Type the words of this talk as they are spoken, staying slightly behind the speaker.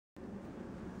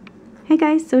Hey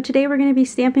guys, so today we're going to be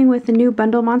stamping with the new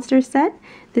Bundle Monster set.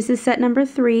 This is set number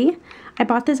 3. I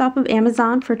bought this off of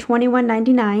Amazon for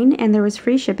 $21.99 and there was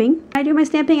free shipping. When I do my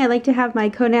stamping, I like to have my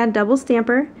Conad double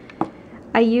stamper.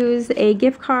 I use a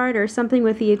gift card or something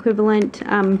with the equivalent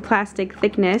plastic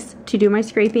thickness to do my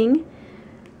scraping.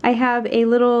 I have a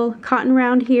little cotton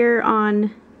round here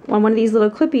on one of these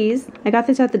little clippies. I got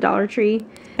this at the Dollar Tree.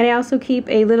 And I also keep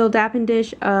a little dapping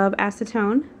dish of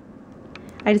acetone.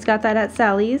 I just got that at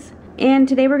Sally's. And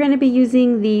today we're going to be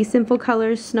using the Sinful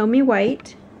Colors Snow Me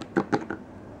White.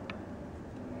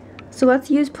 So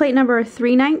let's use plate number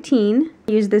 319.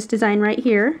 Use this design right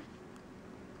here.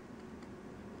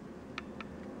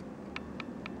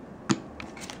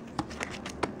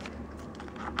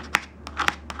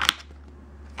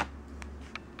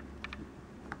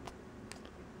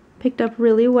 Picked up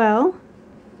really well.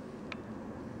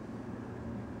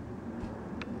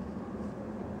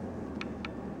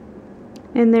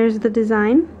 And there's the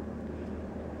design.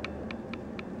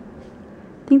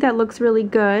 I think that looks really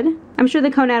good. I'm sure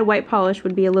the Conad white polish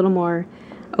would be a little more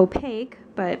opaque,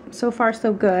 but so far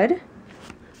so good.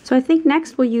 So I think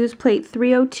next we'll use plate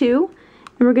 302,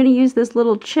 and we're going to use this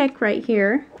little chick right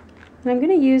here. And I'm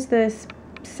going to use this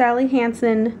Sally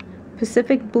Hansen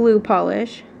Pacific Blue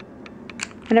polish.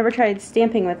 I never tried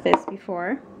stamping with this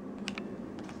before.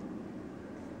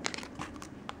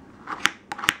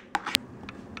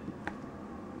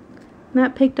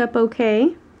 That picked up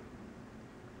okay.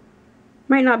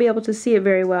 Might not be able to see it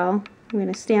very well. I'm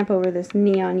going to stamp over this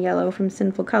neon yellow from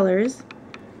Sinful Colors.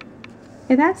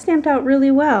 And that stamped out really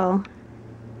well.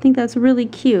 I think that's really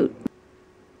cute.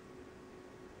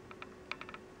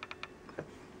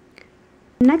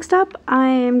 Next up, I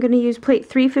am going to use plate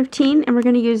 315, and we're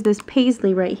going to use this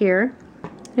paisley right here.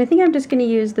 And I think I'm just going to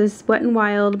use this Wet n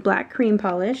Wild black cream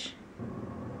polish.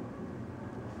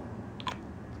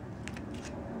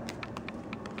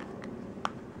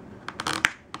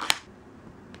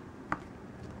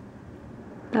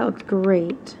 That looks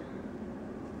great.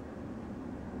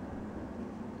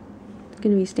 I'm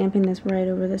going to be stamping this right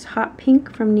over this hot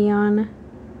pink from Neon.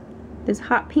 This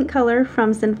hot pink color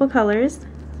from Sinful Colors.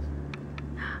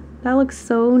 That looks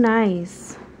so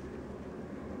nice.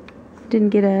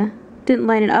 Didn't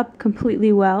line it up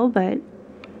completely well, but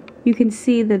you can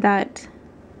see that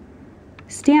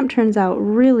stamp turns out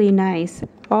really nice.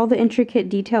 All the intricate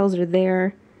details are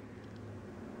there.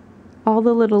 All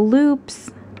the little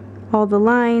loops. All the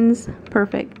lines,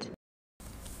 perfect.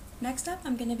 Next up,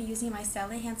 I'm going to be using my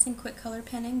Sally Hansen Quick Color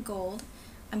pen in gold.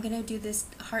 I'm going to do this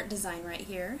heart design right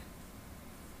here.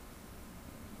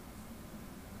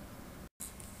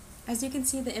 As you can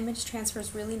see, the image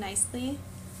transfers really nicely.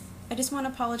 I just want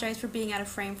to apologize for being out of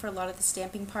frame for a lot of the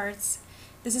stamping parts.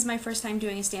 This is my first time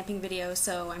doing a stamping video,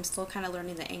 so I'm still kind of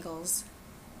learning the angles.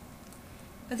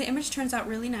 But the image turns out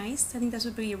really nice. I think this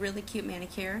would be a really cute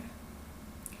manicure.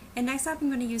 And next up, I'm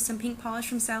going to use some pink polish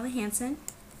from Sally Hansen.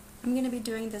 I'm going to be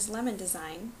doing this lemon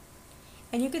design.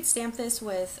 And you could stamp this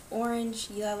with orange,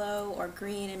 yellow, or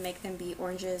green and make them be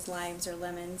oranges, limes, or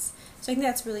lemons. So I think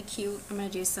that's really cute. I'm going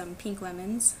to do some pink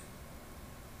lemons.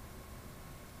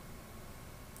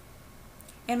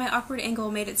 And my awkward angle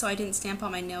made it so I didn't stamp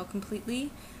on my nail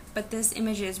completely, but this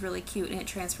image is really cute and it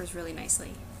transfers really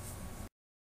nicely.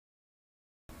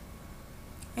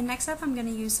 And next up, I'm going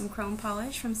to use some chrome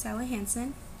polish from Sally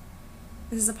Hansen.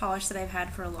 This is a polish that I've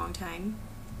had for a long time.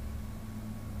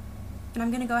 And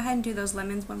I'm going to go ahead and do those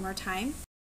lemons one more time.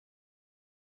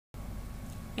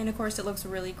 And of course it looks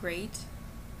really great.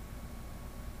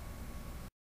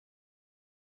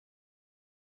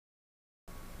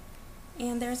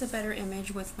 And there's a better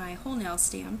image with my whole nail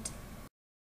stamped.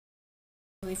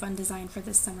 Really fun design for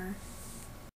this summer.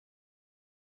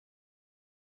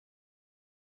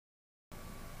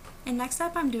 And next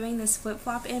up, I'm doing this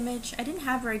flip-flop image. I didn't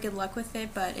have very good luck with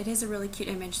it, but it is a really cute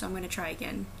image, so I'm going to try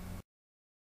again.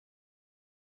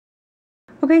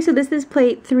 Okay, so this is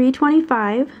plate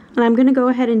 325, and I'm going to go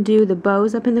ahead and do the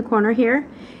bows up in the corner here.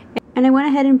 And I went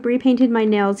ahead and repainted my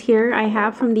nails here. I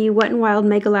have from the Wet n Wild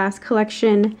Mega Last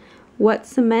collection, Wet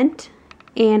Cement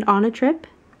and On a Trip.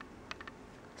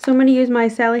 So I'm going to use my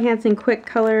Sally Hansen Quick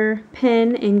Color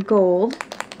pen in gold.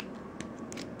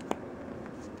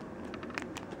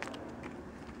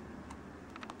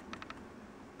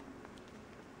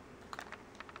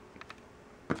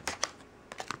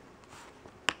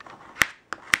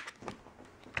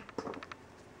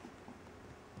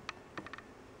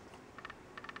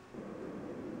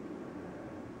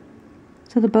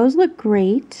 So the bows look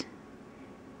great,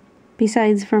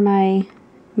 besides for my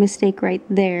mistake right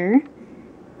there.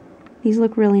 These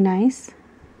look really nice.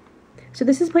 So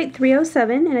this is plate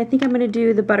 307, and I think I'm going to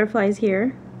do the butterflies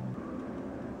here.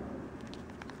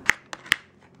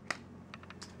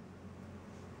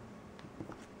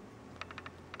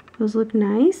 Those look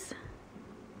nice.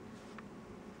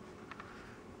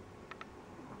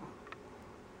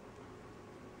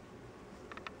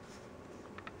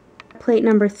 Plate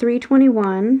number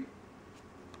 321. And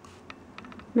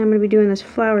I'm going to be doing this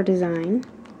flower design.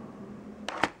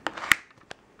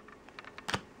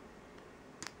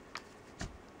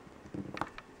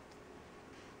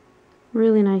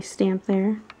 Really nice stamp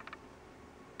there.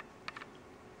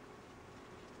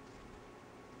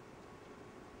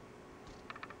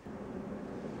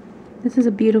 This is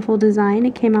a beautiful design.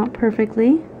 It came out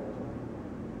perfectly.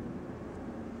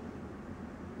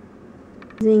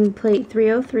 Using plate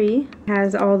 303,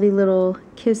 has all the little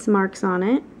kiss marks on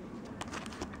it.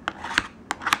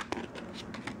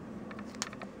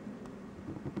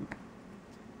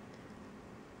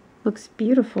 Looks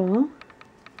beautiful.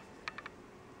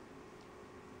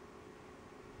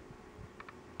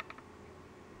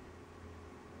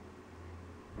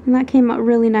 And that came out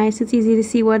really nice. It's easy to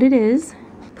see what it is.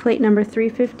 Plate number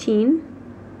 315.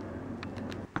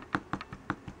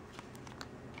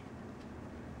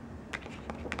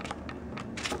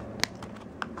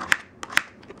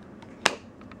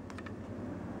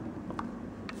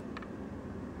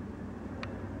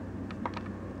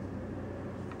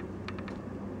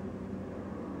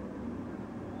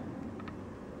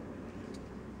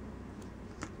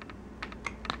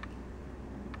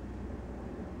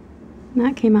 And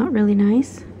that came out really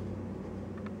nice.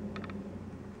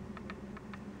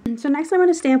 And so next I'm going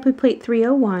to stamp with plate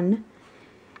 301.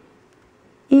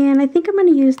 And I think I'm going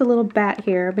to use the little bat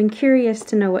here. I've been curious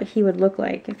to know what he would look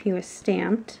like if he was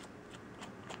stamped.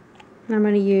 And I'm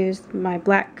going to use my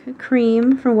black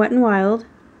cream from Wet n Wild.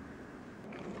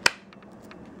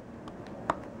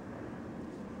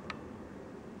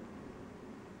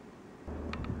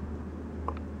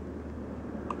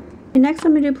 And next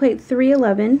I'm going to do plate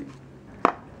 311.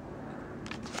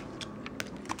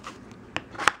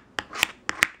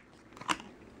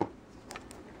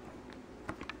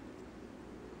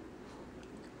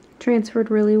 Transferred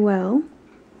really well.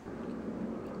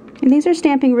 And these are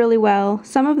stamping really well.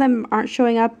 Some of them aren't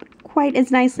showing up quite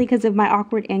as nicely because of my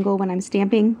awkward angle when I'm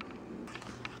stamping.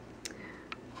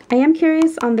 I am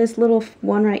curious on this little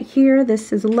one right here.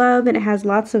 This is Love and it has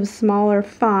lots of smaller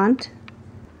font.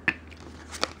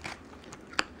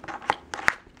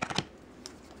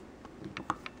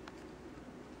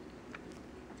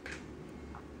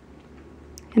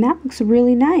 And that looks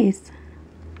really nice.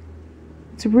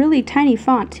 It's a really tiny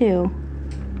font too.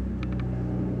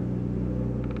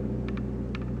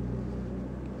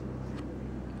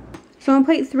 So on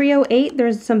plate 308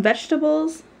 there's some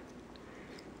vegetables.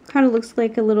 Kind of looks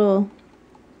like a little...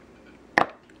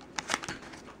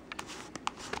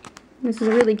 This is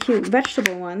a really cute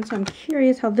vegetable one, so I'm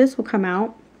curious how this will come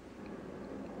out.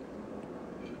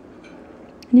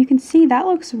 And you can see that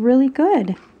looks really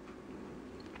good.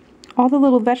 All the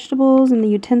little vegetables and the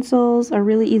utensils are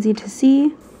really easy to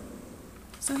see.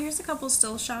 So here's a couple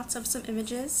still shots of some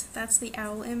images. That's the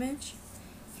owl image.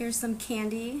 Here's some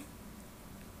candy.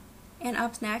 And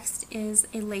up next is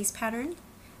a lace pattern.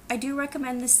 I do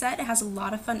recommend this set. It has a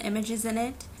lot of fun images in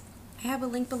it. I have a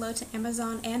link below to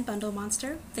Amazon and Bundle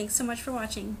Monster. Thanks so much for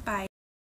watching. Bye.